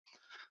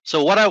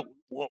So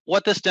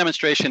what this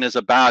demonstration is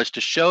about is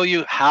to show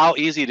you how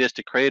easy it is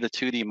to create a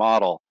 2D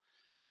model.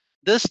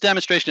 This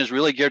demonstration is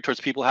really geared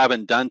towards people who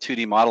haven't done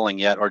 2D modeling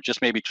yet, or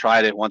just maybe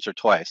tried it once or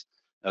twice,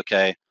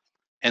 okay?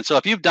 And so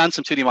if you've done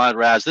some 2D modeling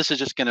RAS, this is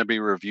just gonna be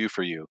a review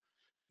for you.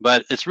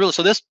 But it's really,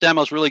 so this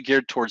demo is really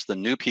geared towards the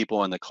new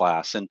people in the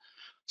class. And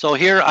so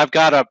here I've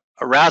got a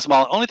RAS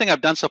model. Only thing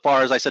I've done so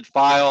far is I said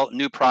file,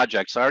 new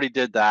project. So I already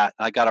did that.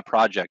 I got a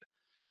project.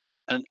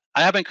 And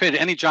I haven't created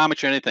any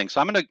geometry or anything.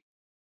 So I'm gonna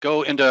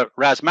go into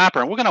RAS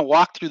Mapper and we're gonna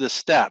walk through the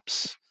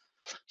steps.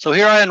 So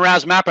here I am in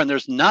RAS Mapper and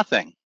there's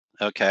nothing,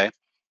 okay?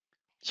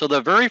 So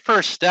the very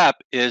first step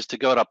is to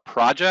go to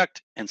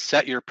project and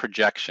set your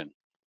projection.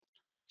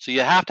 So you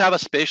have to have a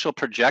spatial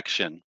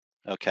projection,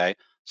 okay?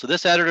 So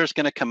this editor is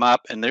gonna come up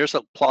and there's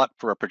a plot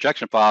for a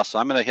projection file. So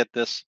I'm gonna hit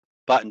this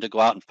button to go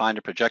out and find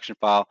a projection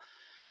file.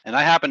 And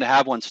I happen to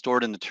have one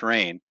stored in the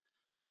terrain.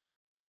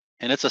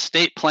 And it's a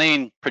state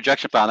plane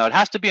projection file. Now it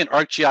has to be an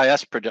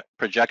ArcGIS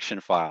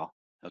projection file,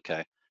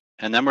 okay?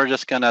 And then we're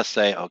just gonna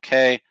say,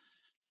 okay,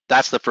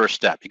 that's the first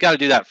step. You gotta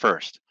do that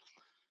first.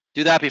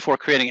 Do that before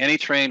creating any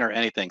terrain or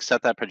anything,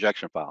 set that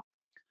projection file.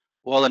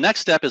 Well, the next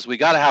step is we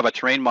gotta have a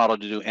terrain model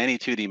to do any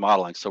 2D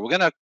modeling. So we're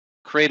gonna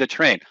create a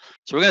terrain.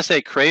 So we're gonna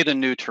say create a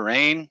new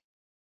terrain,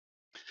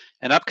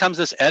 and up comes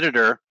this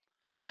editor.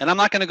 And I'm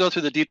not gonna go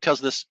through the details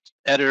of this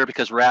editor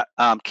because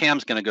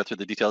Cam's gonna go through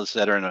the details of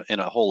this editor in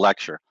a whole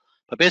lecture.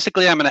 But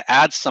basically I'm gonna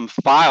add some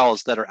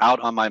files that are out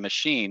on my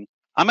machine.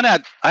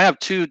 I have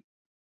two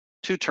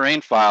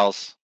terrain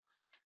files,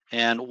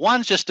 and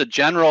one's just a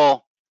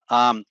general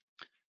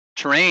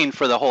terrain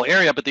for the whole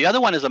area, but the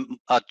other one is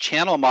a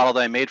channel model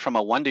that I made from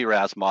a 1D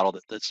RAS model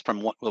that's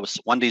from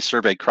 1D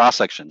surveyed cross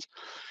sections.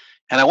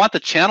 And I want the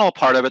channel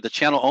part of it, the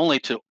channel only,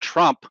 to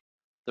trump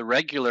the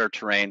regular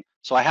terrain,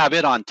 so I have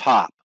it on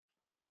top,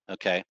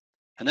 okay?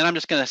 And then I'm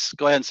just gonna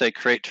go ahead and say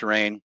create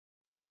terrain.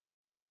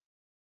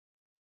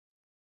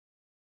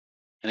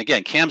 And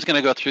again, Cam's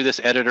gonna go through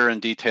this editor in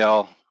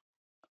detail,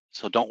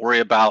 so don't worry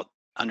about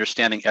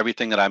understanding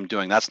everything that I'm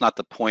doing. That's not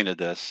the point of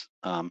this.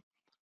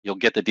 You'll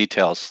get the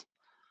details.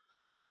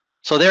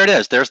 So there it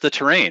is, there's the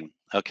terrain,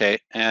 okay?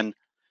 And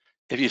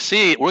if you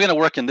see, we're gonna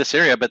work in this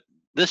area, but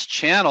this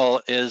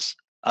channel is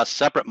a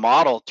separate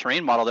model,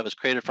 terrain model that was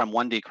created from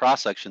 1D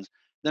cross sections.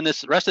 Then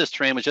this rest of this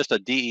terrain was just a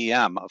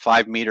DEM, a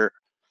 5 meter,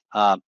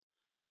 I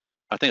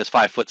think it's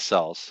 5 foot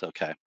cells,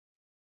 okay.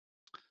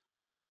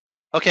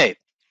 Okay,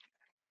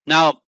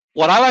 now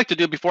what I like to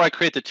do before I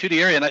create the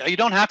 2D area, and you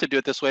don't have to do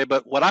it this way,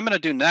 but what I'm gonna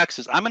do next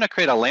is I'm gonna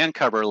create a land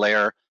cover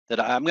layer that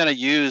I'm gonna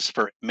use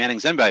for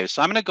Manning's N values.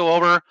 So I'm gonna go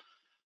over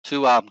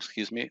to,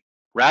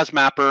 RAS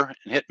Mapper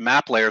and hit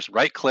Map Layers,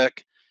 right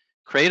click,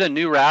 create a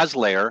new RAS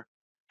layer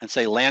and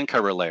say land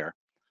cover layer.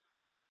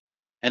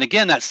 And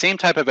again, that same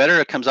type of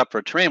editor comes up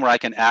for terrain where I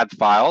can add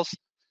files.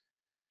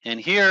 And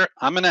here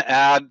I'm gonna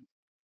add,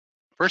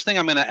 first thing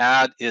I'm gonna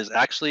add is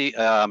actually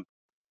a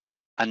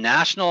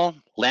national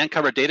land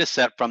cover data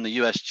set from the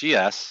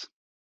USGS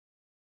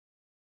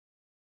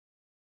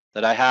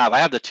that I have. I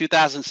have the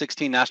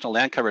 2016 National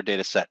Land Cover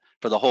data set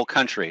for the whole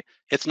country.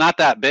 It's not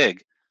that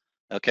big,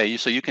 okay?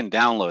 So you can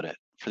download it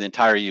for the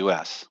entire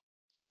US,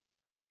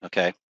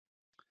 okay?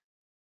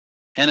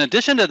 In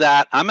addition to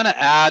that, I'm gonna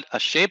add a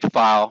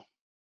shapefile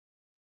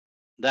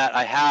that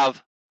I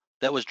have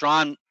that was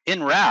drawn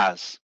in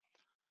RAS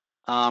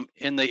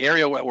in the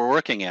area where we're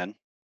working in.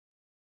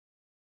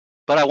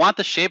 But I want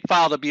the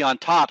shapefile to be on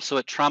top so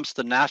it trumps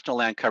the national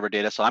land cover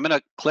data. So I'm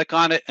gonna click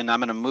on it and I'm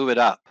gonna move it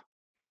up.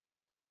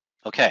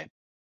 Okay,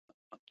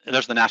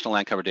 there's the national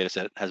land cover data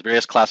set. It has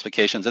various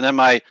classifications. And then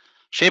my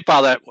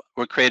shapefile that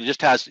were created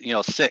just has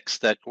 6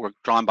 that were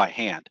drawn by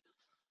hand.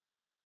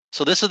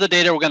 So this is the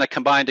data we're gonna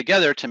combine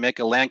together to make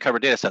a land cover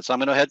data set. So I'm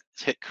gonna go ahead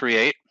and hit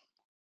create.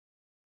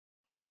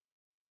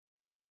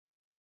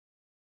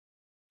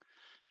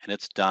 And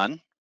it's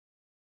done.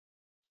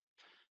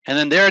 And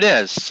then there it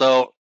is.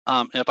 So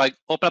if I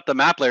open up the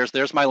map layers,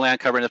 there's my land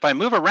cover. And if I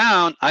move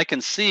around, I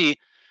can see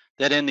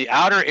that in the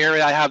outer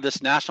area, I have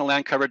this national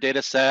land cover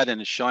data set,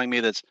 and it's showing me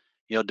that's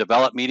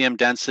developed medium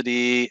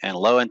density and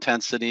low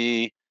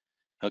intensity,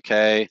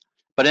 okay?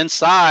 But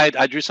inside,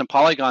 I drew some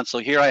polygons. So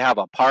here I have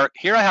a park,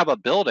 here I have a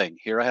building,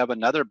 here I have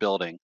another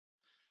building.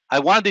 I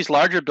wanted these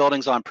larger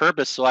buildings on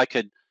purpose so I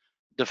could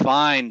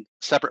define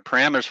separate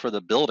parameters for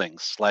the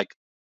buildings, like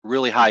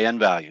really high N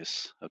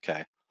values,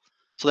 okay?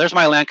 So there's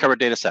my land cover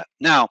data set.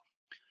 Now,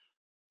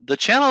 the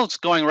channel is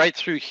going right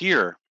through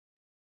here,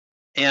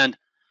 and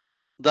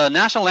the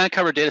national land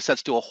cover data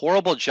sets do a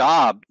horrible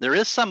job. There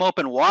is some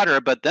open water,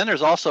 but then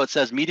there's also, it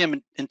says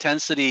medium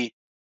intensity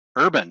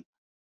urban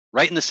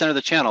right in the center of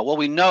the channel. Well,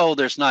 we know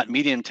there's not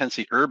medium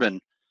intensity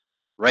urban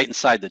right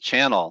inside the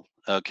channel,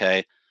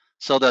 okay?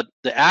 So the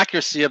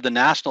accuracy of the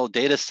national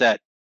data set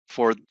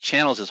for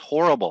channels is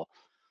horrible.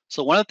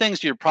 So one of the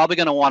things you're probably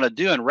gonna wanna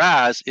do in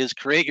RAS is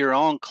create your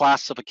own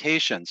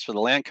classifications for the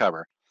land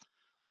cover.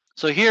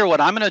 So here, what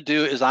I'm gonna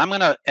do is I'm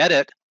gonna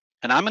edit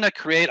and I'm gonna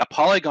create a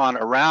polygon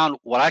around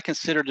what I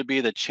consider to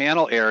be the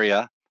channel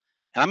area,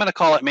 and I'm gonna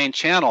call it main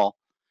channel.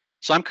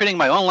 So I'm creating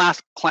my own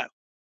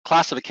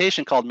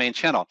classification called main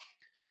channel.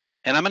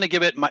 And I'm going to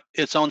give it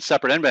its own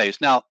separate n values.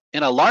 Now,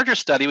 in a larger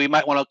study, we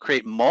might want to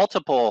create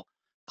multiple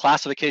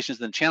classifications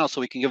in the channel so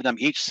we can give them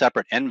each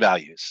separate n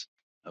values,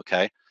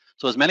 okay?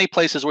 So as many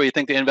places where you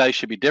think the n values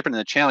should be different in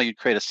the channel, you'd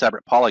create a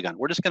separate polygon.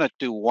 We're just going to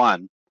do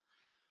one.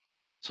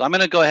 So I'm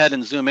going to go ahead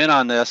and zoom in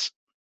on this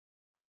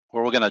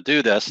where we're going to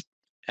do this.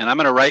 And I'm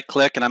going to right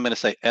click and I'm going to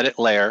say edit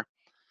layer.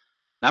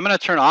 And I'm going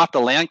to turn off the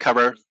land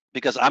cover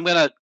because I'm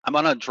going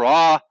to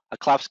draw a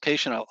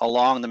classification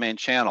along the main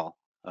channel,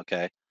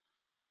 okay?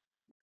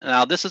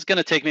 Now this is going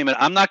to take me a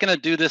minute. I'm not going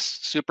to do this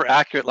super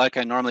accurate like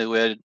I normally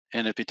would.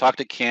 And if you talk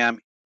to Cam,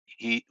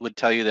 he would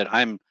tell you that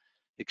I'm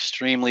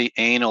extremely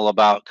anal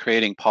about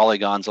creating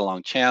polygons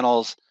along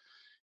channels.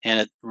 And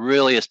it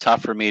really is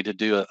tough for me to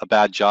do a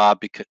bad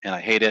job and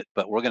I hate it,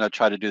 but we're going to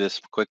try to do this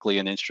quickly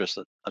in the interest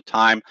of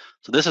time.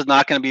 So this is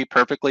not going to be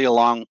perfectly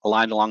aligned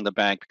along the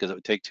bank because it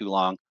would take too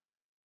long.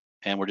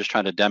 And we're just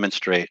trying to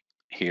demonstrate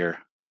here.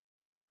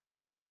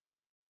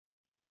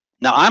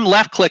 Now I'm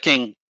left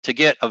clicking to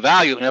get a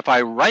value, and if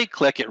I right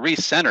click, it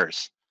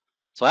recenters.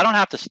 So I don't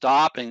have to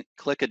stop and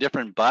click a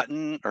different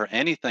button or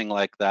anything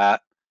like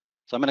that.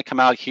 So I'm going to come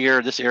out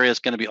here. This area is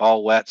going to be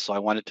all wet, so I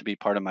want it to be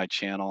part of my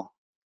channel.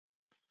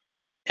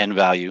 N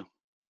value,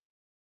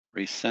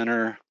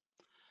 recenter.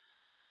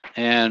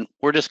 And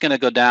we're just going to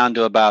go down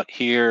to about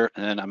here,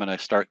 and then I'm going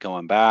to start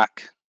going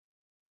back.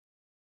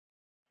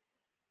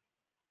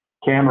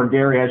 Cam or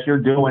Gary, as you're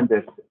doing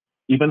this,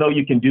 even though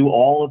you can do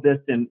all of this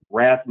in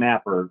RAS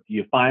Mapper, do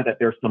you find that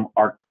there's some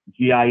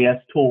GIS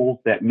tools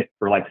that,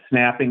 for like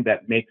snapping,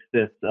 that makes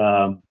this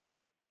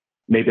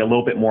maybe a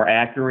little bit more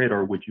accurate,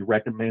 or would you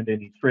recommend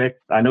any tricks?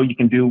 I know you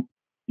can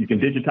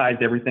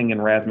digitize everything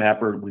in RAS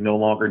Mapper. We no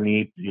longer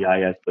need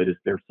GIS, but is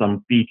there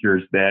some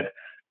features that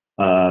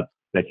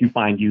that you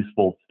find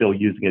useful still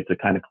using it to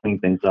kind of clean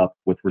things up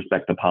with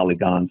respect to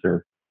polygons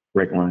or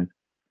break lines?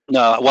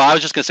 No, well, I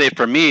was just going to say,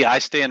 for me, I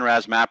stay in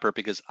RAS Mapper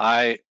because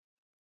I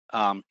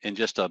am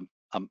just a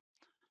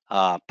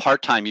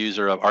part-time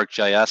user of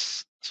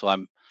ArcGIS, so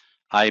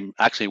I'm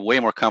actually way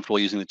more comfortable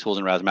using the tools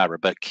in RAS Mapper.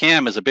 But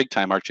Cam is a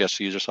big-time ArcGIS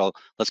user, so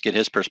let's get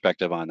his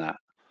perspective on that.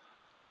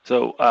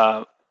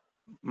 So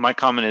my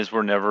comment is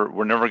we're never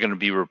going to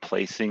be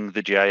replacing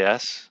the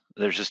GIS.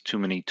 There's just too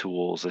many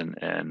tools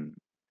and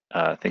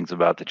things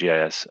about the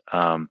GIS.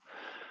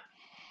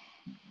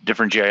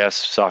 Different GIS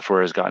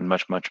software has gotten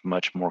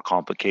much more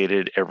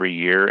complicated every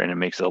year, and it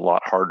makes it a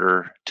lot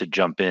harder to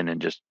jump in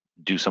and just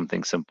do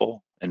something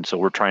simple. And so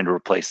we're trying to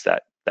replace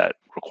that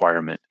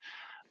requirement.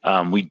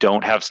 We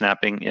don't have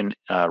snapping in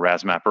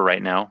RAS Mapper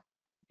right now.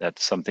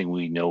 That's something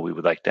we know we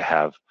would like to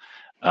have.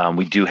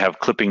 We do have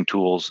clipping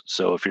tools,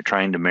 so if you're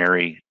trying to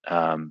marry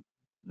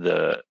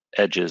the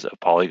edges of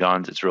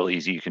polygons, it's really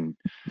easy. You can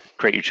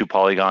create your two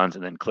polygons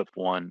and then clip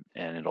one,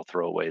 and it'll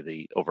throw away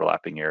the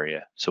overlapping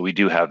area. So we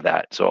do have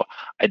that. So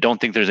I don't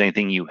think there's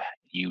anything you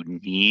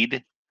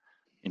need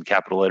in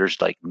capital letters,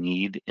 like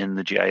need, in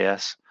the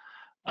GIS.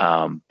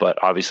 But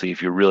obviously,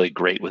 if you're really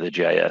great with a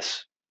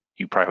GIS,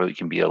 you probably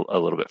can be a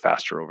little bit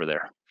faster over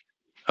there.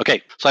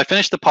 Okay, so I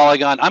finished the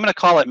polygon. I'm going to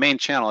call it main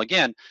channel.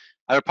 Again,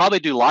 I would probably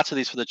do lots of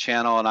these for the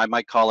channel, and I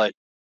might call it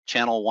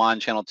channel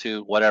 1, channel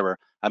 2, whatever.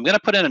 I'm going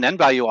to put in an N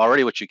value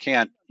already, which you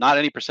can't, not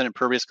any percent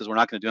impervious, because we're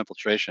not going to do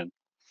infiltration,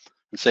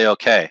 and say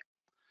OK.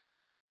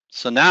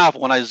 So now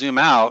when I zoom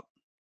out,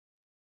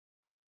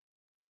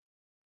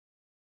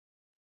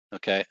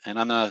 okay, and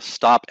I'm going to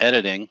stop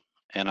editing,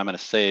 and I'm going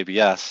to save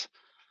yes.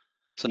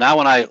 So now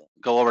when I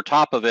go over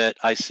top of it,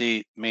 I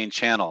see main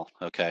channel,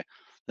 okay.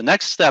 The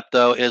next step,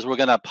 though, is we're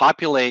going to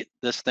populate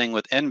this thing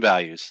with N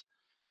values.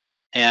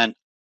 And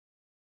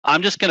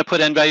I'm just going to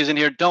put N values in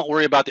here. Don't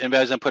worry about the N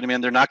values I'm putting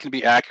in. They're not going to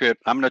be accurate.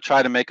 I'm going to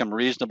try to make them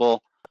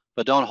reasonable,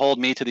 but don't hold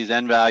me to these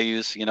N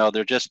values. You know,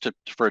 they're just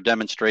for a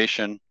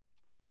demonstration.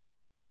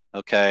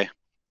 Okay.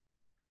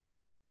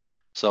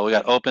 So we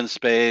got open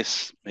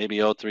space,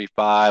 maybe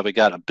 035. We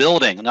got a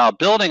building. Now, a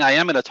building I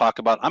am going to talk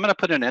about. I'm going to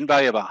put an N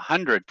value of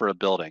 100 for a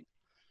building.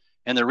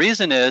 And the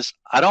reason is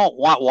I don't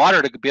want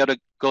water to be able to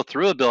go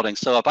through a building.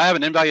 So if I have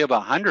an N value of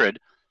 100,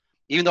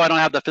 even though I don't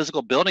have the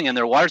physical building in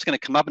there, water's going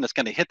to come up and it's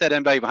going to hit that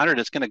N value of 100.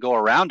 It's going to go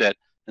around it,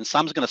 and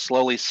some's going to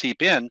slowly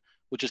seep in,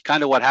 which is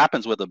kind of what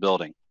happens with a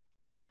building.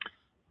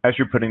 As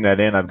you're putting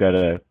that in, I've got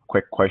a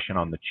quick question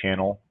on the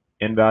channel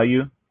N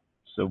value.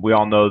 So we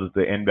all know that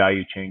the N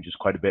value changes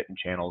quite a bit in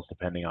channels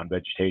depending on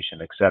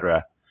vegetation,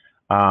 etc.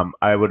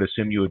 I would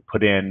assume you would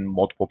put in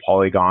multiple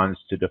polygons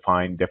to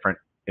define different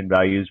N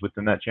values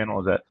within that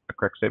channel. Is that a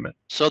correct statement?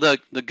 So the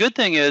good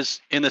thing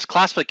is, in this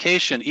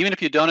classification, even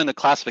if you don't in the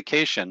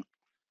classification,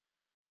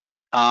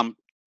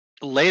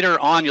 later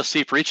on you'll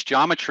see for each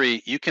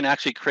geometry, you can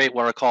actually create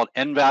what are called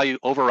N value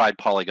override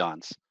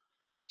polygons.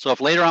 So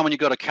if later on when you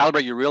go to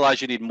calibrate, you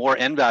realize you need more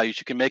N values,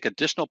 you can make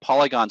additional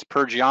polygons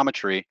per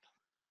geometry,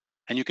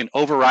 and you can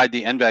override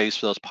the N values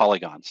for those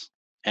polygons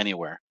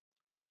anywhere.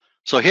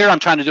 So here I'm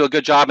trying to do a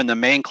good job in the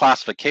main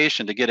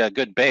classification to get a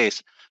good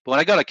base. But when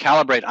I go to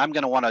calibrate, I'm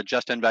going to want to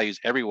adjust N values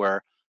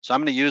everywhere. So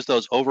I'm going to use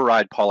those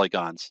override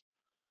polygons.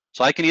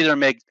 So I can either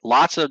make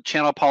lots of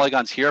channel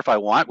polygons here if I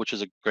want, which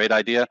is a great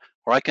idea,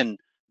 or I can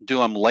do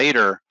them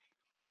later,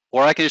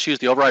 or I can just use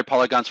the override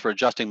polygons for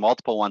adjusting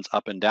multiple ones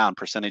up and down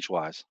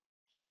percentage-wise.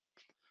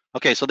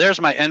 Okay, so there's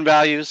my n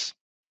values,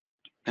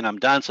 and I'm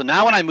done. So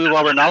now when I move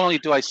over, not only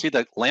do I see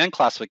the land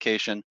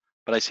classification,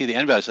 but I see the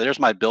n values. So there's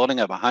my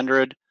building of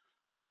 100,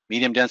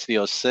 medium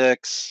density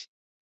 06,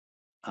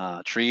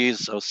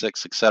 trees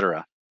 06,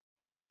 etc.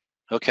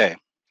 Okay.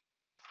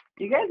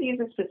 Do you guys use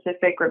a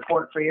specific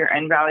report for your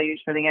n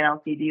values for the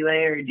NLCD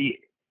layer? Or do you,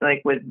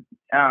 like with,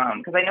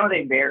 because I know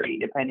they vary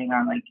depending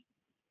on like.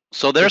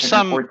 So there's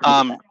some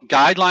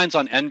guidelines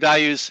on n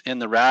values in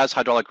the HEC-RAS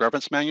hydraulic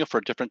reference manual for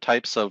different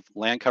types of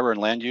land cover and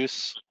land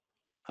use.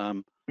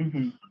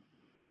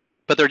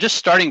 But they're just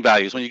starting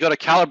values. When you go to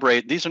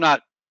calibrate, these are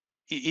not,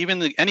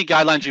 even any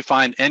guidelines you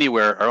find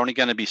anywhere are only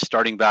going to be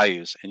starting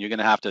values, and you're going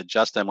to have to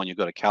adjust them when you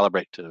go to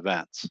calibrate to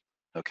events.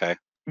 Okay.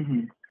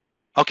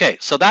 Okay,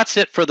 so that's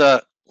it for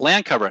the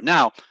land cover.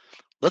 Now,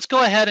 let's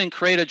go ahead and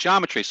create a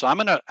geometry. So I'm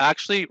going to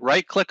actually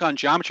right-click on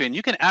geometry, and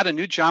you can add a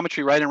new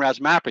geometry right in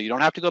HEC-RAS Mapper. You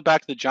don't have to go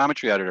back to the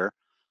geometry editor.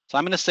 So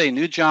I'm going to say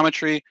new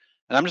geometry,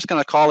 and I'm just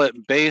going to call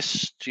it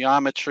base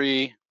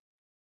geometry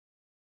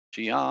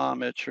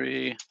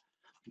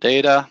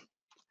data.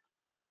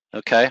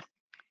 Okay,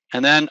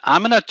 and then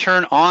I'm going to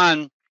turn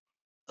on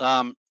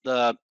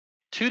the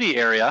 2D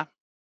area,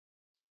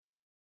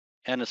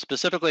 and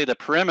specifically the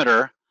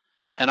perimeter,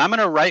 and I'm going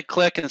to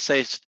right-click and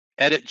say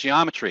edit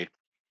geometry.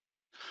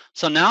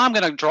 So now I'm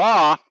going to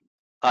draw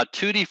a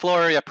 2D flow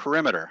area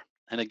perimeter.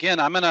 And again,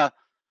 I'm going to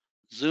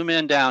zoom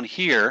in down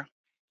here,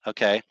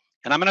 okay?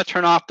 And I'm going to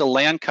turn off the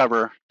land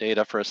cover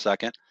data for a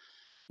second.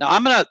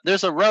 Now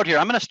there's a road here.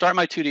 I'm going to start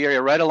my 2D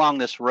area right along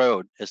this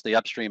road as the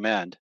upstream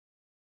end,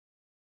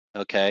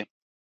 okay?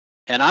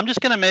 And I'm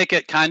just going to make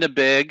it kind of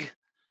big.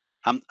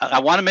 I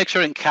want to make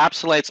sure it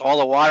encapsulates all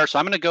the water. So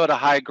I'm going to go to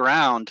high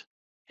ground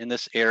in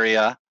this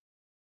area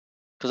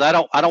because I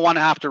don't want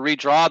to have to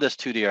redraw this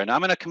 2D area. Now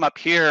I'm going to come up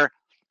here.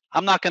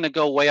 I'm not going to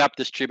go way up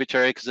this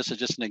tributary because this is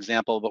just an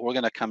example, but we're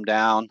going to come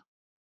down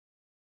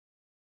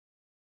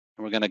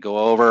and we're going to go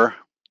over.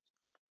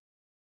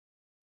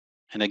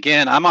 And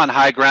again, I'm on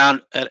high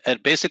ground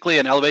at basically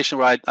an elevation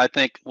where I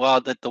think,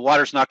 well, that the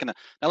water's not going to.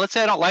 Now let's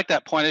say I don't like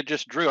that point I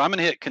just drew. I'm going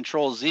to hit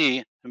Control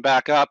Z and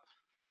back up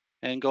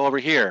and go over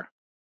here.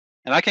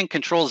 And I can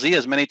Control Z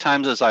as many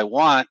times as I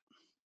want.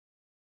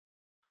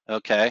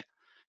 Okay.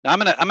 Now I'm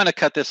gonna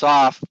cut this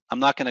off. I'm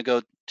not going to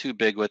go too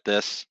big with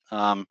this.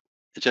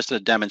 It's just a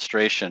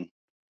demonstration.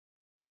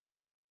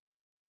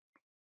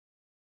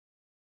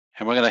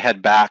 And we're going to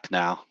head back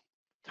now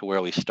to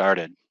where we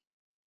started.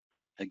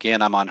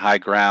 Again, I'm on high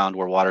ground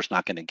where water's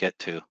not going to get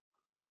to.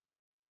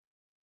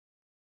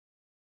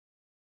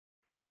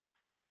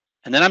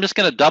 And then I'm just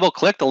going to double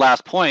click the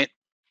last point,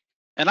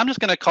 and I'm just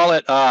going to call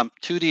it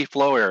 2D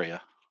flow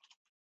area.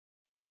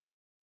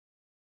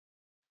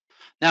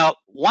 Now,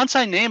 once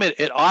I name it,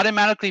 it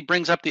automatically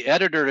brings up the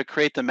editor to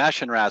create the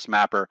mesh in HEC-RAS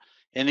Mapper,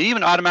 and it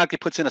even automatically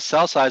puts in a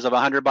cell size of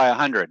 100 by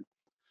 100.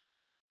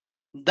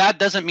 That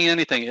doesn't mean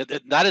anything.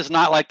 That is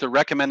not like the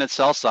recommended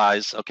cell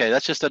size. Okay,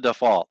 that's just a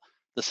default.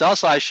 The cell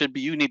size should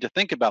be, you need to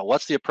think about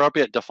what's the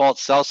appropriate default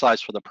cell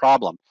size for the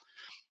problem.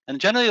 And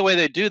generally the way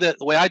they do that,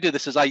 the way I do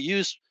this is I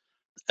use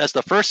as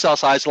the first cell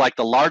size like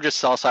the largest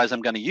cell size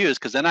I'm going to use,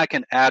 because then I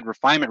can add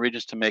refinement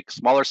regions to make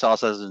smaller cell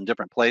sizes in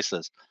different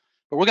places.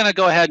 But we're going to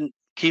go ahead and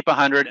keep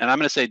 100, and I'm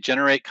going to say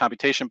generate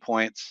computation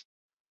points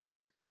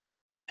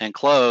and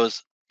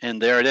close,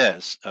 and there it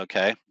is.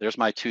 Okay, there's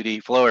my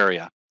 2D flow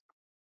area.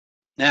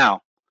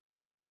 Now,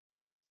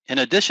 in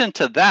addition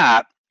to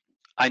that,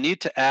 I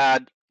need to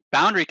add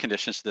boundary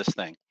conditions to this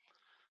thing.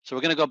 So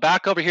we're going to go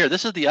back over here.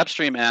 This is the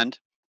upstream end.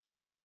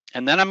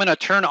 And then I'm going to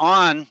turn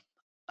on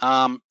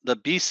the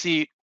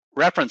BC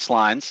reference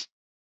lines.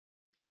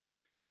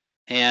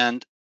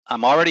 And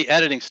I'm already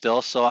editing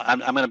still. So I'm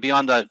going to be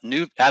on the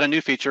new, add a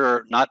new feature,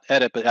 or not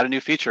edit, but add a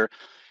new feature.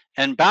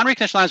 And boundary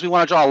condition lines, we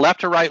want to draw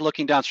left to right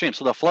looking downstream.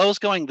 So the flow is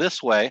going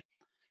this way.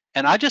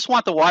 And I just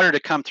want the water to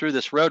come through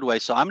this roadway.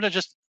 So I'm going to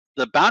just,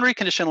 the boundary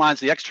condition lines,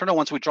 the external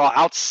ones, we draw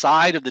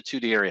outside of the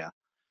 2D area.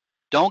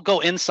 Don't go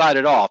inside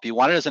at all. If you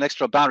want it as an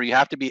extra boundary, you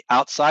have to be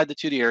outside the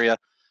 2D area.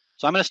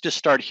 So I'm going to just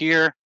start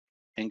here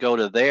and go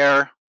to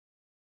there.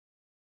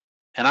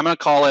 And I'm going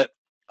to call it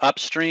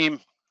upstream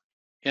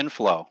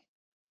inflow.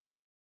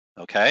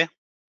 Okay.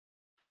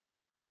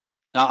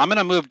 Now I'm going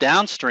to move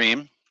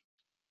downstream.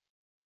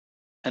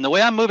 And the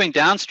way I'm moving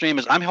downstream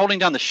is I'm holding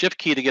down the shift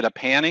key to get a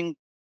panning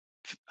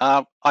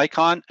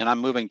icon, and I'm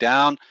moving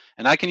down.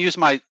 And I can use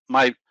my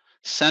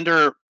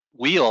sender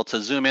wheel to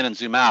zoom in and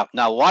zoom out.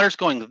 Now water's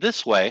going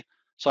this way.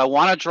 So I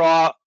want to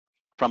draw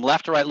from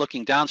left to right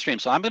looking downstream.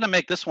 So I'm going to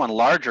make this one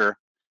larger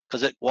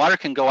because water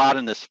can go out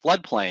in this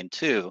floodplain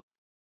too.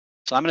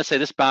 So I'm going to say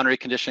this boundary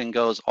condition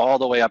goes all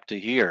the way up to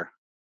here.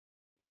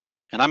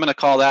 And I'm going to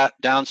call that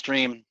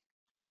downstream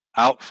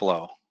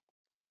outflow.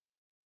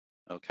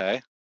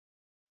 Okay.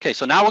 Okay,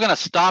 so now we're going to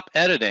stop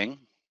editing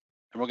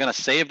and we're going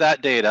to save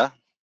that data.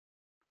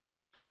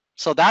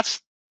 So that's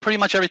pretty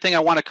much everything I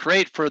want to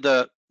create for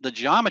the the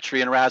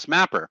geometry in RAS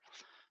Mapper.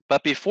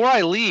 But before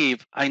I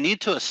leave, I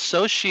need to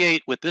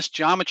associate with this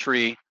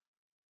geometry.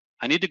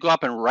 I need to go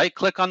up and right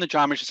click on the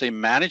geometry, say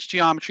Manage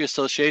Geometry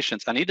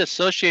Associations. I need to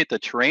associate the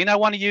terrain I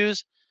want to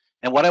use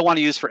and what I want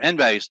to use for end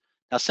values.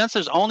 Now, since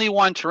there's only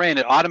one terrain,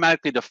 it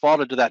automatically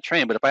defaulted to that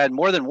terrain. But if I had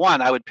more than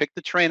one, I would pick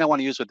the terrain I want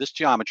to use with this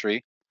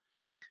geometry.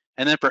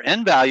 And then for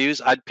end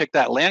values, I'd pick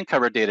that land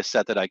cover data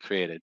set that I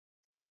created.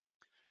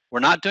 We're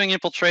not doing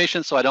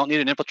infiltration, so I don't need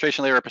an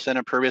infiltration layer or percent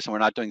impervious, and we're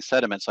not doing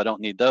sediment, so I don't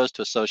need those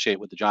to associate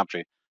with the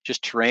geometry.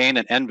 Just terrain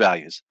and end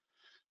values.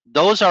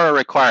 Those are a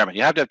requirement.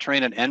 You have to have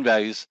terrain and end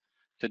values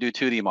to do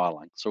 2D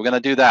modeling. So we're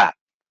going to do that.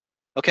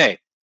 Okay,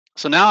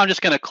 so now I'm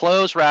just going to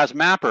close RAS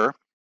Mapper.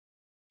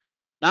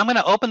 Now I'm going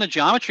to open the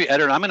geometry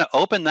editor, and I'm going to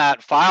open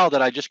that file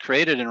that I just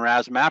created in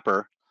RAS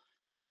Mapper,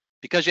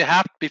 because you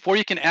have, before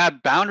you can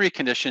add boundary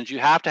conditions, you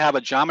have to have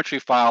a geometry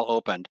file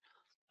opened.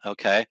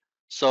 Okay,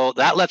 so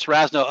that lets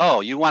RAS know,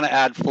 oh, you want to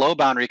add flow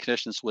boundary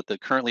conditions with the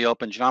currently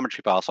open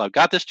geometry file. So I've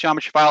got this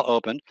geometry file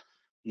opened.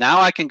 Now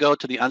I can go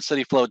to the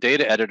unsteady flow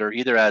data editor,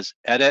 either as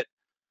edit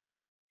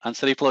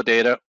unsteady flow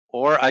data,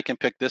 or I can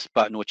pick this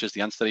button, which is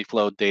the unsteady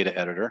flow data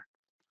editor.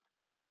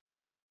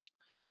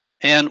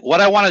 And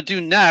what I want to do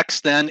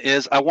next then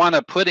is I want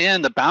to put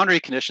in the boundary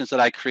conditions that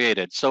I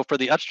created. So for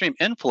the upstream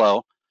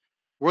inflow,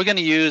 we're going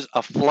to use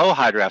a flow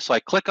HEC-RAS. So I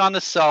click on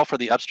the cell for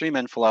the upstream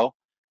inflow,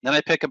 then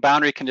I pick a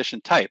boundary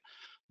condition type.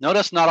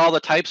 Notice not all the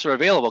types are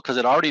available because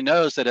it already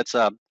knows that it's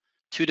a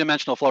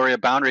two-dimensional flow area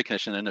boundary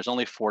condition and there's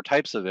only 4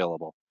 types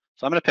available.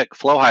 So I'm going to pick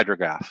flow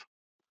hydrograph.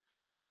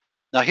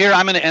 Now here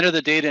I'm going to enter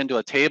the data into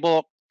a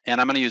table and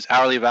I'm going to use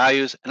hourly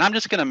values, and I'm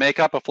just going to make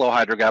up a flow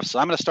hydrograph. So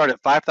I'm going to start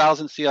at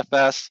 5,000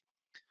 CFS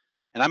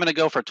and I'm going to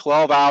go for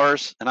 12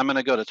 hours and I'm going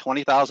to go to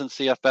 20,000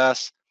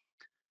 CFS.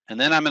 And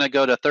then I'm going to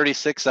go to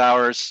 36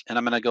 hours and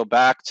I'm going to go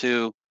back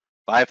to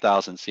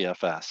 5,000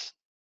 CFS.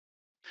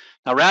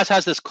 Now RAS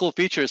has this cool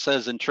feature. It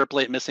says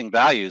interpolate missing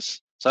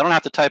values. So I don't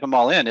have to type them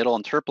all in. It'll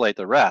interpolate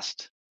the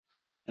rest.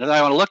 And if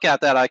I want to look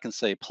at that, I can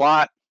say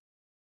plot.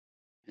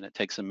 And it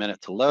takes a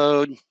minute to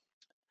load.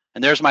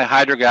 And there's my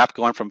hydrograph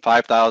going from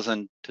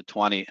 5,000 to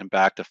 20 and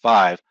back to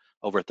 5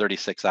 over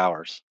 36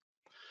 hours.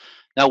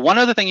 Now, one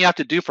other thing you have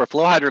to do for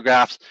flow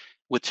hydrographs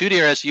with 2D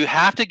areas, you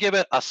have to give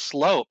it a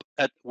slope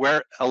at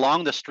where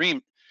along the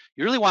stream.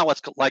 You really want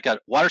what's like a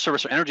water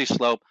surface or energy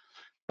slope.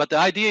 But the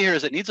idea here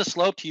is it needs a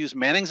slope to use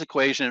Manning's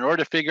equation in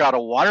order to figure out a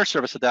water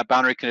surface at that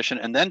boundary condition,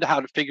 and then how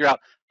to figure out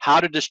how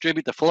to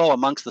distribute the flow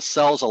amongst the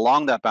cells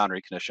along that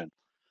boundary condition.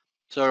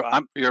 So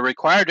you're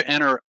required to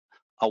enter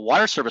a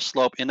water surface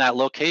slope in that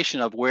location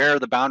of where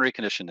the boundary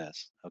condition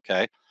is.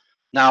 Okay.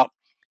 Now,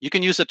 you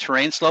can use a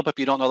terrain slope if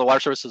you don't know the water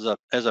surface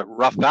as a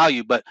rough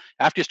value, but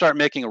after you start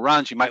making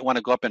runs, you might want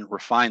to go up and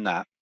refine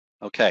that.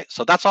 Okay,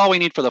 so that's all we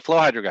need for the flow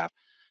hydrograph.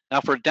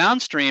 Now for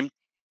downstream,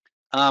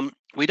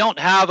 we don't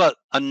have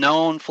a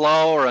known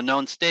flow or a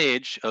known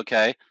stage,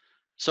 okay?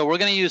 So we're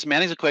going to use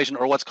Manning's equation,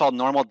 or what's called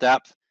normal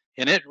depth,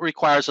 and it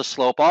requires a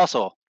slope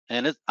also.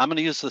 And I'm going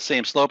to use the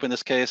same slope in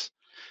this case.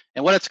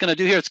 And what it's going to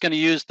do here, it's going to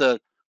use the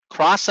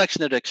cross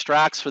section that it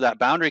extracts for that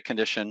boundary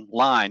condition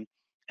line,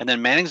 and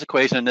then Manning's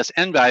equation in this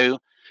end value.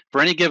 For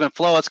any given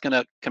flow, it's going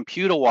to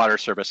compute a water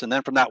surface, and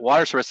then from that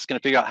water surface, it's going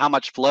to figure out how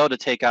much flow to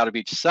take out of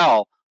each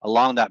cell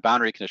along that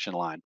boundary condition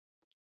line.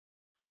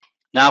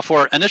 Now,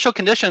 for initial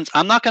conditions,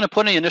 I'm not going to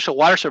put any initial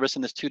water surface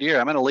in this 2D area.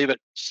 I'm going to leave it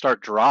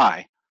start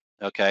dry.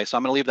 Okay, so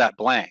I'm going to leave that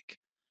blank.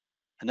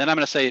 And then I'm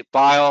going to say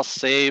File,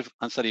 Save,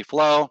 Unsteady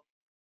Flow.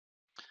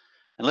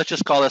 And let's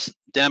just call this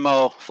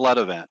Demo Flood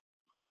Event.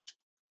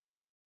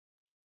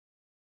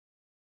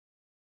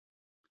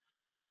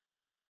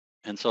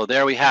 And so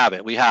there we have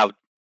it. We have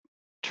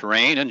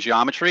terrain and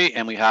geometry,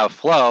 and we have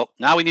flow.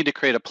 Now we need to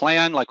create a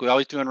plan like we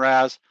always do in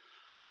RAS.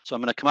 So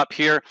I'm going to come up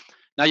here.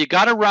 Now you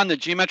got to run the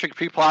geometric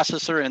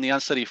preprocessor and the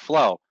unsteady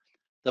flow.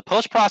 The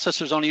post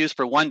processor is only used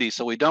for 1D,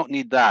 so we don't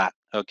need that.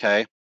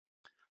 Okay.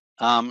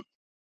 So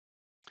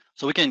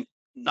we can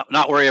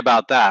not worry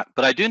about that.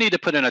 But I do need to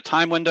put in a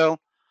time window.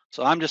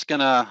 So I'm just going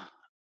to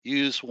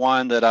use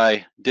one that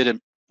I did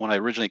when I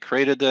originally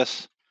created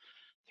this,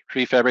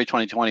 3 February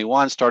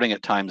 2021, starting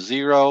at time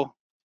 0.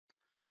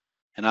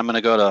 And I'm going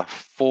to go to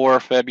 4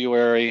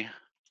 February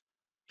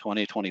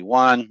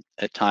 2021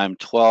 at time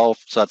 12.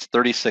 So that's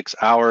 36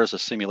 hours of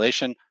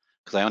simulation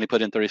because I only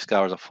put in 36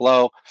 hours of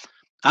flow.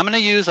 I'm going to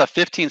use a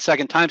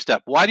 15-second time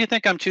step. Why do you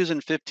think I'm choosing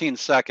 15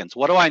 seconds?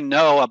 What do I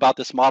know about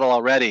this model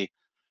already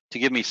to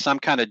give me some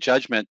kind of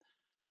judgment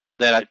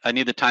that I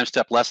need the time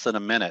step less than a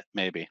minute,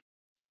 maybe?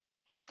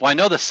 Well, I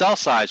know the cell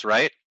size,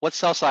 right? What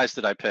cell size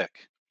did I pick?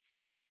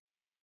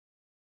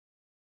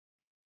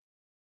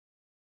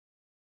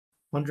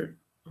 100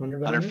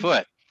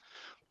 foot.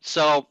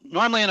 So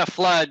normally in a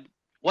flood,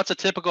 what's a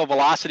typical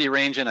velocity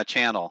range in a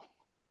channel?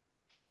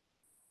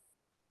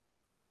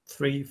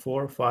 3,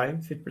 4,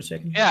 5 feet per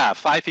second. Yeah,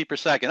 5 feet per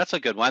second. That's a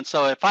good one.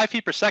 So at 5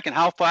 feet per second,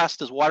 how fast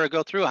does water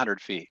go through 100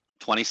 feet?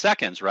 20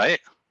 seconds, right?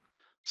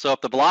 So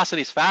if the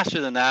velocity is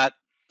faster than that,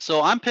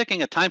 so I'm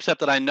picking a time step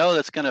that I know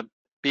that's going to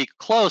be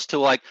close to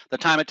like the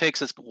time it takes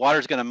this water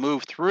is going to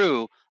move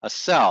through a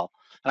cell.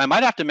 And I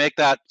might have to make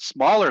that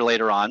smaller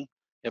later on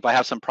if I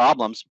have some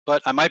problems,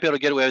 but I might be able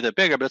to get away with it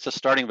bigger, but it's a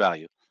starting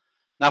value.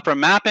 Now for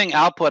mapping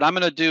output, I'm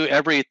going to do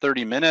every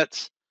 30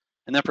 minutes.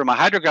 And then for my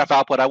hydrograph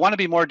output, I want to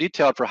be more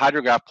detailed for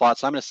hydrograph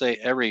plots. So I'm going to say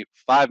every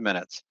 5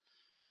 minutes.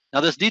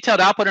 Now this detailed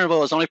output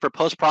interval is only for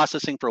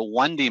post-processing for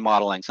 1D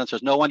modeling. Since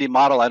there's no 1D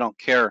model, I don't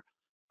care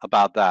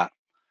about that.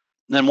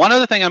 And then one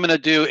other thing I'm going to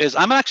do is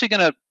I'm actually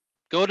going to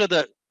go to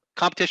the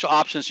computational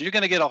options. You're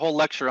going to get a whole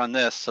lecture on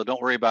this, so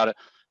don't worry about it.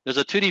 There's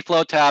a 2D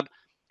flow tab,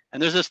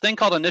 and there's this thing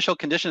called initial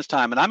conditions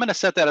time, and I'm going to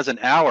set that as an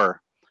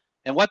hour.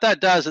 And what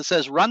that does, it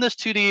says run this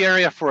 2D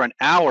area for an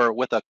hour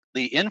with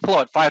the inflow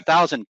at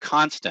 5,000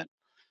 constant.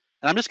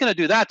 And I'm just going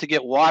to do that to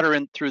get water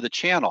in through the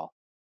channel.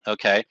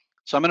 Okay,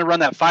 so I'm going to run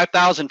that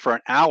 5,000 for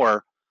an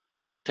hour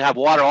to have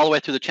water all the way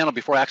through the channel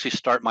before I actually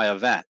start my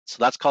event. So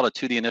that's called a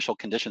 2D initial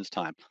conditions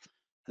time.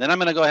 And then I'm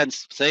going to go ahead and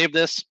save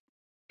this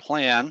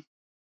plan.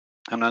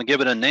 I'm going to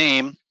give it a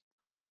name,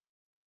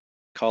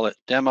 call it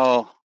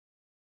demo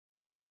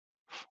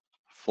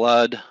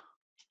flood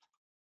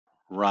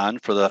run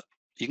for the,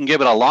 you can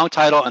give it a long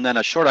title and then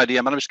a short ID.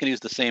 I'm just going to use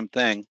the same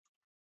thing.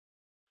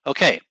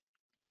 Okay,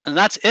 and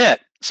that's it.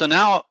 So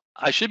now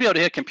I should be able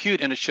to hit compute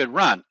and it should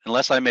run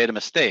unless I made a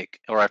mistake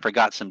or I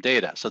forgot some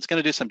data. So it's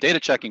going to do some data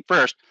checking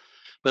first,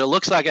 but it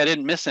looks like I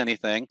didn't miss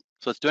anything.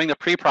 So it's doing the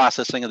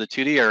pre-processing of the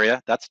 2D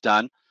area. That's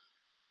done.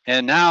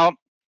 And now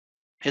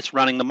it's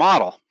running the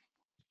model.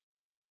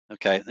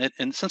 Okay,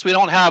 and since we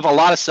don't have a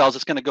lot of cells,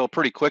 it's going to go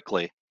pretty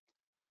quickly.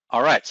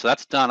 All right, so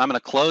that's done. I'm going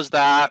to close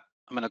that.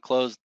 I'm going to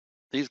close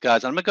these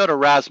guys. I'm going to go to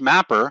RAS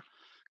Mapper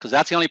because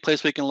that's the only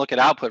place we can look at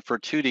output for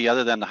 2D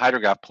other than the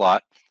hydrograph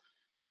plot.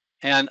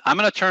 And I'm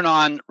going to turn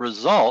on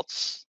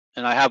results,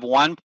 and I have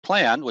one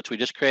plan, which we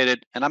just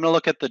created, and I'm going to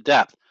look at the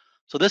depth.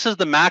 So this is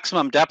the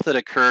maximum depth that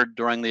occurred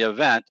during the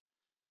event,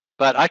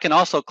 but I can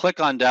also click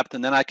on depth,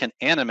 and then I can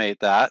animate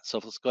that. So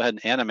let's go ahead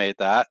and animate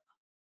that.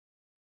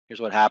 Here's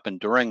what happened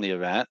during the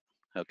event,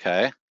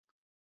 okay?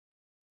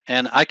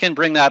 And I can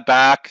bring that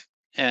back,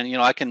 and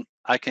I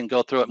can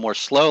go through it more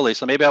slowly.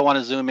 So maybe I want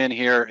to zoom in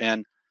here,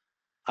 and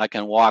I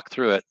can walk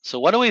through it. So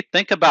what do we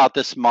think about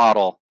this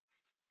model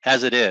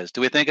as it is? Do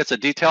we think it's a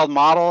detailed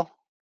model?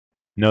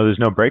 No, there's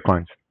no break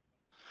lines.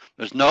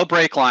 There's no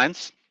break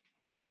lines.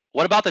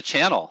 What about the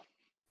channel?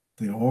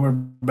 The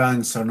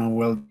overbanks are not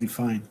well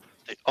defined.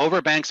 The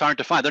overbanks aren't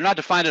defined. They're not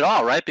defined at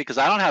all, right? Because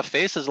I don't have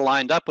faces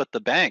lined up with the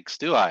banks,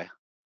 do I?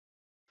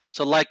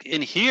 So like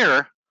in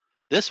here,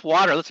 this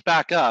water, let's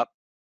back up.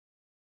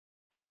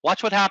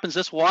 Watch what happens.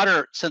 This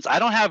water, since I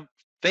don't have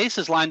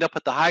faces lined up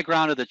with the high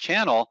ground of the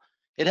channel,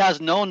 it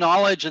has no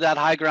knowledge of that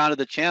high ground of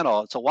the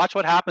channel. So watch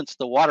what happens to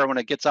the water when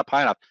it gets up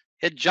high enough.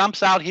 It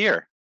jumps out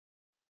here.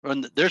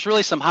 And there's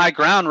really some high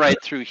ground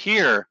right through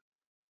here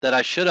that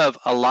I should have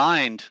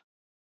aligned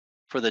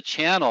for the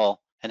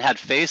channel and had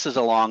faces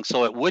along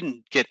so it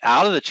wouldn't get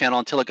out of the channel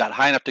until it got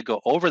high enough to go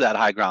over that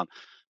high ground.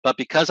 But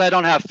because I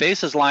don't have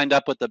faces lined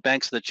up with the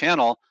banks of the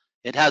channel,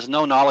 it has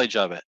no knowledge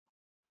of it.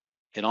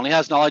 It only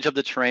has knowledge of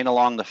the terrain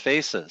along the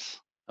faces,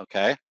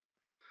 okay?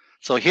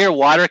 So here,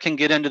 water can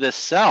get into this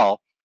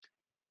cell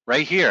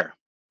right here.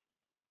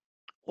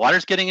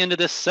 Water's getting into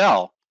this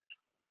cell,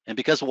 and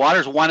because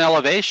water's one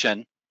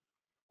elevation,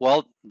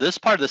 well, this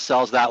part of the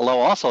cell is that low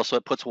also, so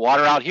it puts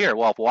water out here.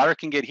 Well, if water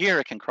can get here,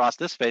 it can cross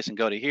this face and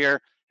go to here.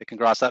 It can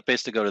cross that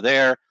face to go to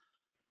there.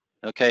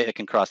 Okay, it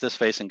can cross this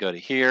face and go to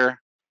here.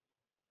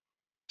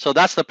 So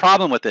that's the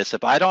problem with this.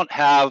 If I don't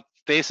have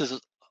faces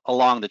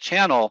along the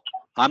channel,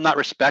 I'm not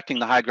respecting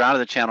the high ground of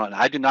the channel, and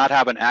I do not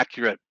have an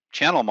accurate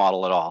channel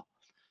model at all.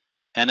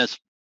 And as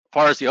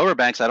far as the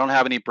overbanks, I don't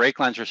have any break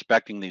lines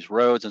respecting these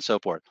roads and so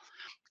forth.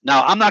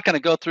 Now, I'm not going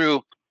to go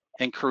through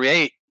and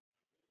create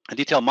a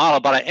detailed model,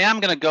 but I am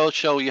going to go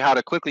show you how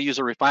to quickly use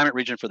a refinement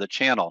region for the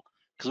channel,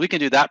 because we can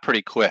do that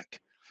pretty quick.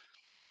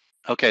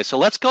 Okay, so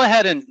let's go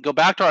ahead and go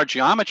back to our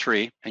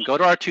geometry and go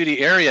to our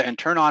 2D area and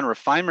turn on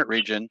refinement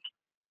region.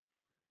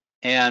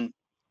 And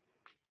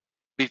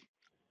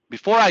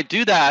before I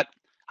do that,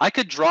 I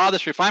could draw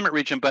this refinement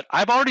region, but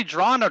I've already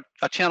drawn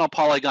a channel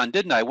polygon,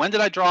 didn't I? When did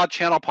I draw a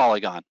channel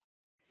polygon?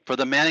 For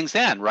the Manning's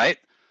End, right?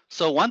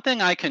 So one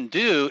thing I can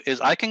do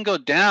is I can go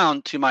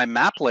down to my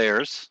map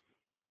layers,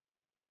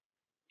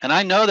 and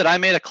I know that I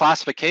made a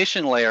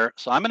classification layer,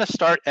 so I'm going to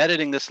start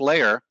editing this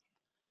layer.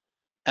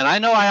 And I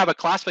know I have a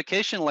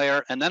classification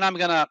layer, and then I'm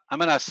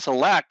gonna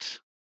select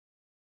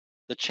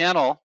the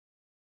channel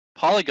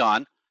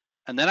polygon,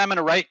 and then I'm going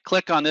to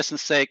right-click on this and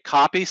say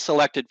Copy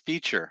Selected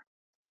Feature.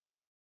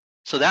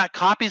 So that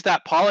copies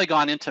that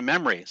polygon into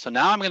memory. So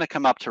now I'm going to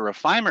come up to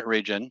Refinement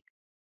Region,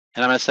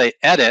 and I'm going to say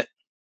Edit.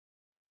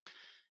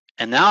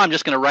 And now I'm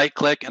just going to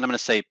right-click, and I'm going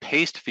to say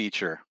Paste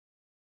Feature.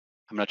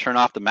 I'm going to turn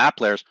off the map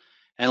layers.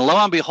 And lo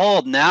and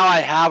behold, now I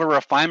have a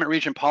Refinement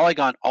Region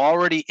polygon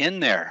already in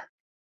there.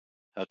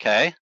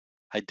 Okay?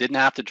 I didn't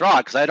have to draw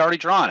it because I had already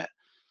drawn it.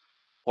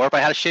 Or if I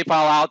had a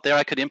shapefile out there,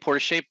 I could import a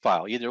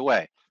shapefile, either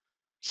way.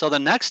 So the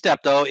next step,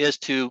 though, is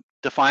to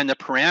define the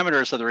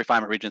parameters of the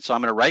refinement region. So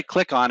I'm going to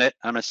right-click on it.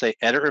 I'm going to say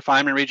Edit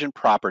Refinement Region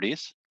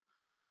Properties.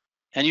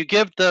 and you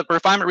give the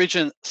refinement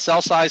region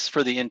cell size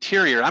for the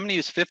interior. I'm going to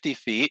use 50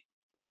 feet.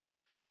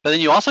 But then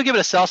you also give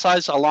it a cell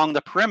size along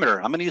the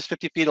perimeter. I'm going to use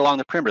 50 feet along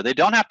the perimeter. They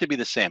don't have to be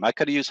the same. I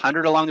could have used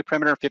 100 along the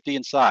perimeter, 50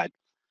 inside.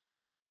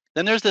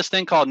 Then there's this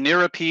thing called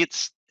near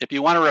repeats. If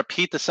you want to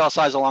repeat the cell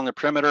size along the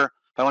perimeter,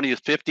 if I want to use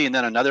 50 and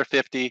then another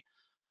 50,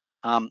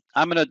 I'm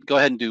going to go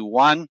ahead and do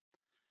 1.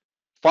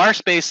 Far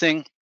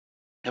spacing,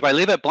 if I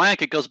leave it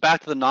blank, it goes back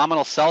to the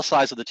nominal cell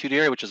size of the 2D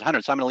area, which is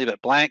 100. So I'm going to leave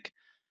it blank.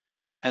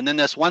 And then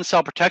this 1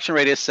 cell protection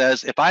radius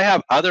says if I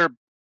have other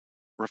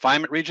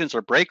refinement regions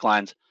or break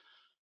lines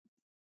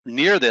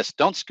near this,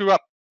 don't screw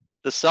up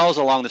the cells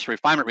along this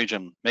refinement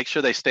region. Make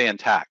sure they stay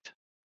intact.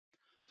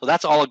 So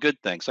that's all a good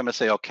thing. So I'm going to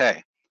say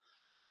OK.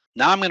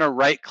 Now I'm going to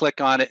right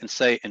click on it and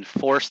say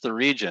enforce the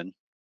region,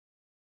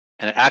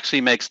 and it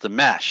actually makes the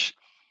mesh.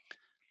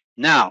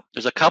 Now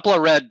there's a couple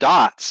of red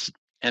dots,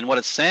 and what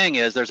it's saying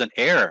is there's an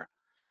error.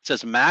 It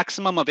says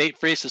maximum of 8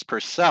 faces per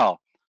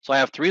cell. So I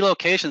have 3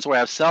 locations where I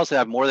have cells that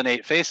have more than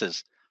 8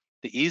 faces.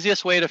 The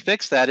easiest way to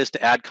fix that is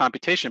to add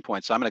computation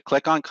points. So I'm going to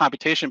click on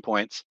computation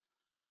points.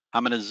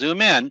 I'm going to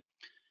zoom in,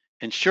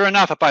 and sure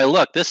enough, if I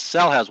look, this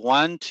cell has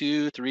 1,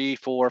 2, 3,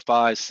 4,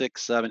 5,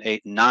 6, 7,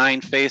 8,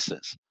 9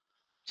 faces.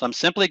 So I'm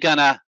simply going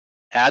to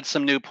add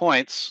some new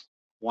points,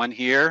 1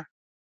 here,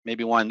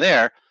 maybe 1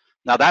 there.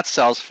 Now that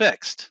cell's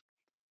fixed.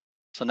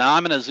 So now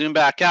I'm going to zoom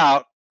back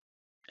out,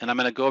 and I'm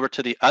going to go over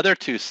to the other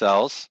 2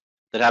 cells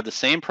that have the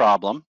same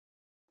problem.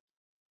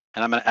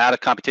 And I'm going to add a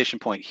computation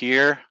point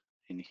here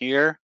and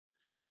here.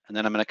 And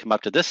then I'm going to come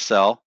up to this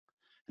cell.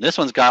 And this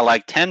one's got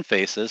like 10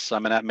 faces, so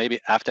I'm going to maybe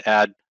have to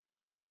add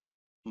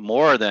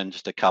more than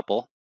just a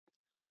couple.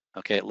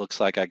 Okay, it looks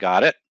like I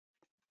got it.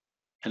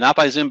 And now if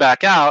I zoom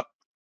back out,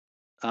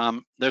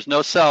 there's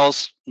no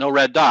cells, no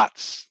red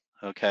dots.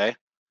 Okay,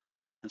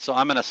 and so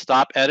I'm going to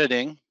stop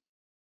editing,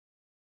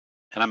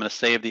 and I'm going to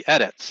save the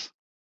edits.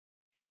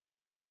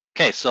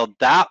 Okay, so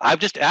that I've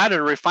just added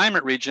a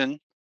refinement region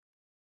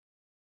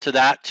to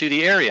that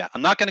 2D area.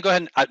 I'm not going to go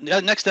ahead and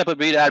the next step would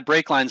be to add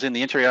break lines in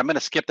the interior. I'm going to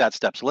skip that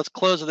step. So let's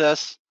close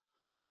this.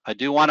 I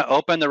do want to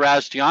open the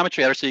RAS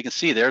geometry editor so you can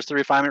see there's the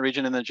refinement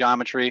region in the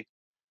geometry.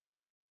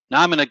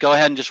 Now I'm going to go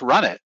ahead and just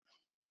run it.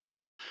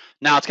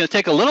 Now it's going to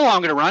take a little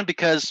longer to run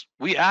because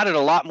we added a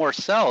lot more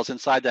cells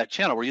inside that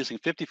channel. We're using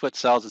 50-foot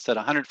cells instead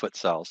of 100-foot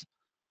cells.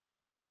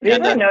 Have you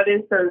ever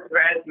noticed those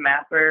RAS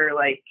mapper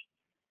like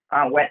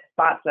wet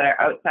spots that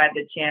are outside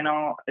the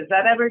channel? Is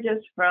that ever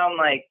just from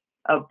like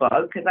a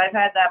bug? Because I've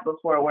had that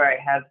before where I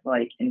have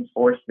like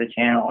enforced the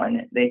channel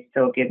and they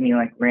still give me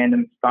like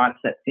random spots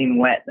that seem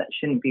wet that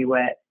shouldn't be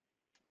wet.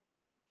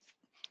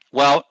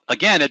 Well,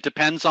 again, it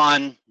depends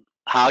on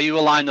how you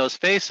align those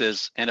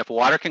faces, and if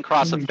water can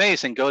cross a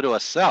face and go to a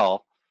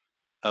cell,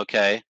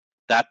 okay,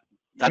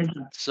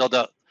 so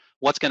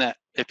what's gonna,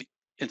 if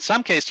in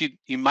some case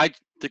you might,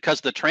 because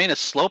the terrain is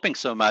sloping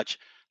so much,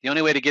 the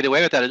only way to get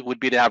away with that would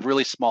be to have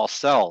really small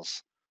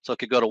cells, so it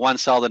could go to one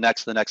cell, the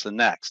next, the next, the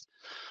next.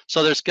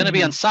 So there's going to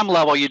be on some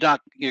level you're going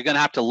to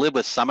have to live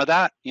with some of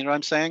that. You know what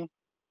I'm saying?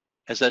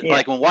 Is that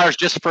like when water's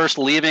just first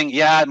leaving,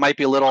 yeah, it might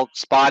be a little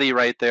spotty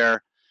right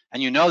there,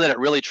 and you know that it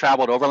really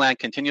traveled overland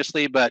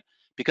continuously, but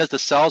because the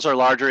cells are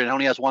larger and it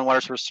only has 1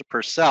 water source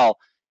per cell,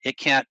 it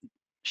can't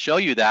show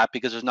you that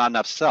because there's not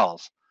enough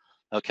cells.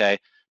 Okay,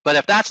 but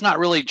if that's not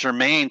really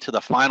germane to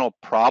the final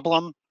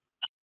problem,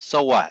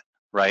 so what,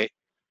 right?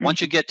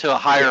 Once you get to a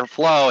higher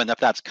flow and if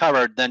that's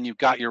covered, then you've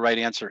got your right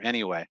answer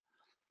anyway.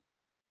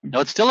 No,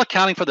 it's still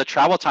accounting for the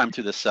travel time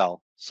through the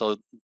cell, so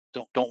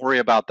don't worry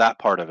about that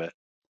part of it.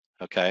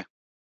 Okay.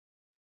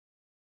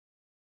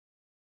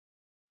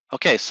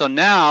 Okay, so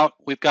now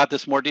we've got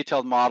this more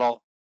detailed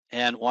model,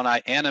 and when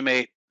I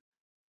animate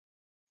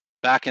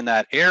back in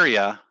that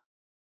area,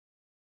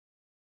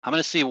 I'm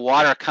going to see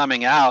water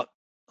coming out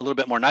a little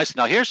bit more nicely.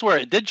 Now here's where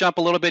it did jump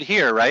a little bit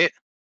here, right?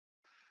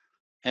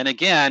 And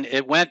again,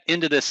 it went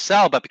into this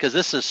cell, but because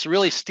this is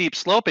really steep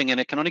sloping and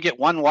it can only get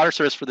 1 water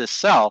source for this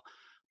cell,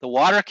 the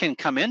water can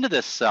come into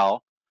this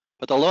cell,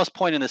 but the lowest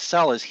point in this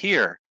cell is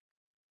here.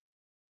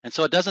 And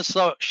so it doesn't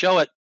show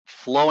it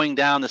flowing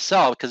down the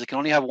cell because it can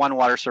only have 1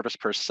 water surface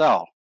per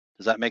cell.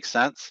 Does that make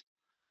sense?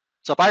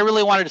 So if I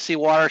really wanted to see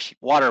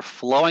water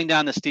flowing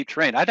down the steep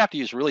terrain, I'd have to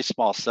use really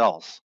small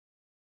cells.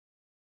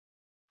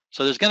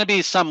 So there's going to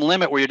be some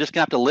limit where you're just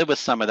going to have to live with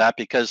some of that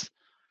because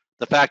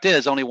the fact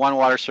is only 1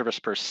 water surface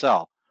per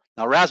cell.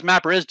 Now RAS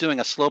Mapper is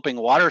doing a sloping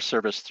water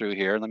surface through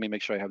here. Let me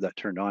make sure I have that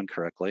turned on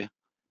correctly.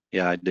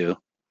 Yeah, I do.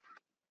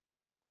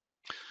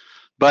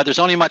 But there's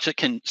only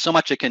so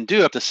much it can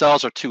do if the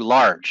cells are too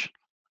large.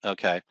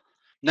 Okay.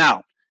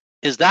 Now,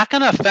 is that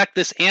going to affect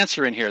this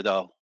answer in here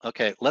though?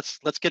 Okay, let's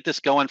get this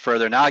going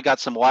further. Now I got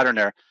some water in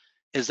there.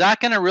 Is that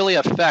going to really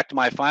affect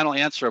my final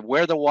answer of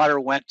where the water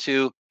went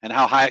to and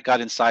how high it got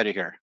inside of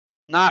here?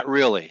 Not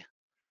really.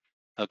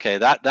 Okay,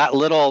 that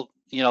little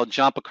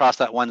jump across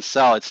that 1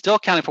 cell, it's still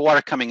accounting for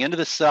water coming into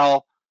the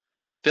cell,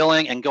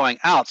 filling and going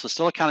out. So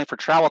still accounting for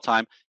travel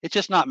time. It's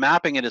just not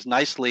mapping it as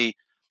nicely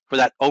for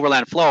that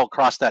overland flow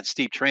across that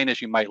steep terrain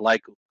as you might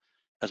like,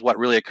 as what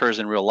really occurs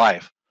in real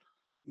life.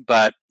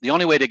 But the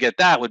only way to get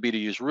that would be to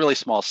use really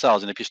small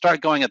cells. And if you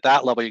start going at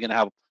that level, you're going to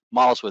have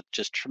models with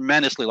just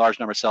tremendously large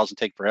number of cells and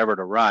take forever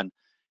to run.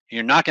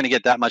 You're not going to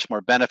get that much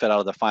more benefit out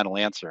of the final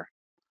answer.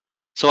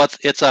 So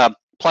it's a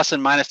plus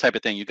and minus type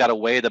of thing. You've got to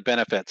weigh the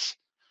benefits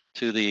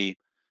to the,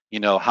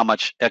 how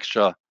much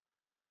extra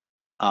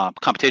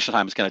computation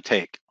time is going to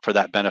take for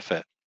that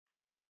benefit.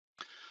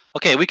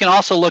 Okay, we can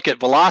also look at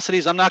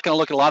velocities. I'm not going to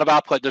look at a lot of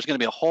output. There's going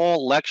to be a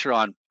whole lecture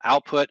on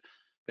output,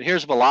 but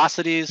here's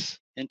velocities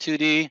in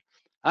 2D.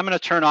 I'm going to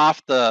turn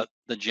off the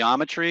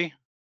geometry,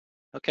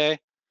 okay?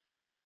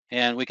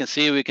 And we can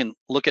see we can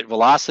look at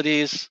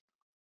velocities,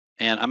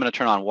 and I'm going to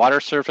turn on water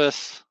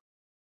surface,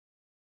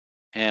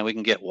 and we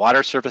can get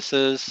water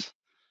surfaces.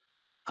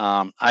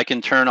 I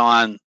can turn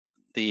on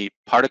the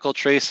particle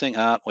tracing.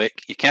 Wait,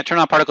 you can't turn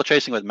on particle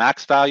tracing with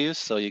max values,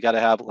 so you got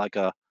to have like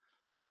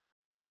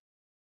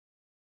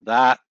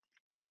that,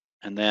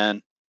 and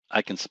then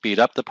I can speed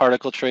up the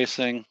particle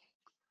tracing.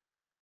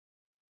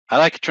 I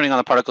like turning on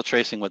the particle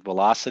tracing with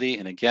velocity,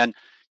 and again,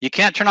 you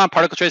can't turn on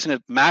particle tracing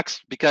with max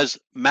because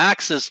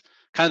max is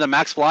kind of the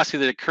max velocity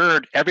that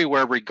occurred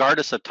everywhere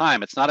regardless of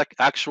time. It's not an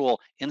actual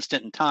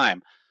instant in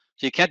time.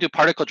 So you can't do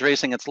particle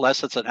tracing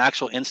unless it's an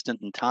actual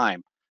instant in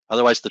time.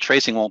 Otherwise, the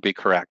tracing won't be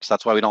correct. So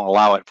that's why we don't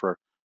allow it for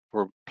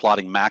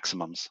plotting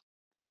maximums.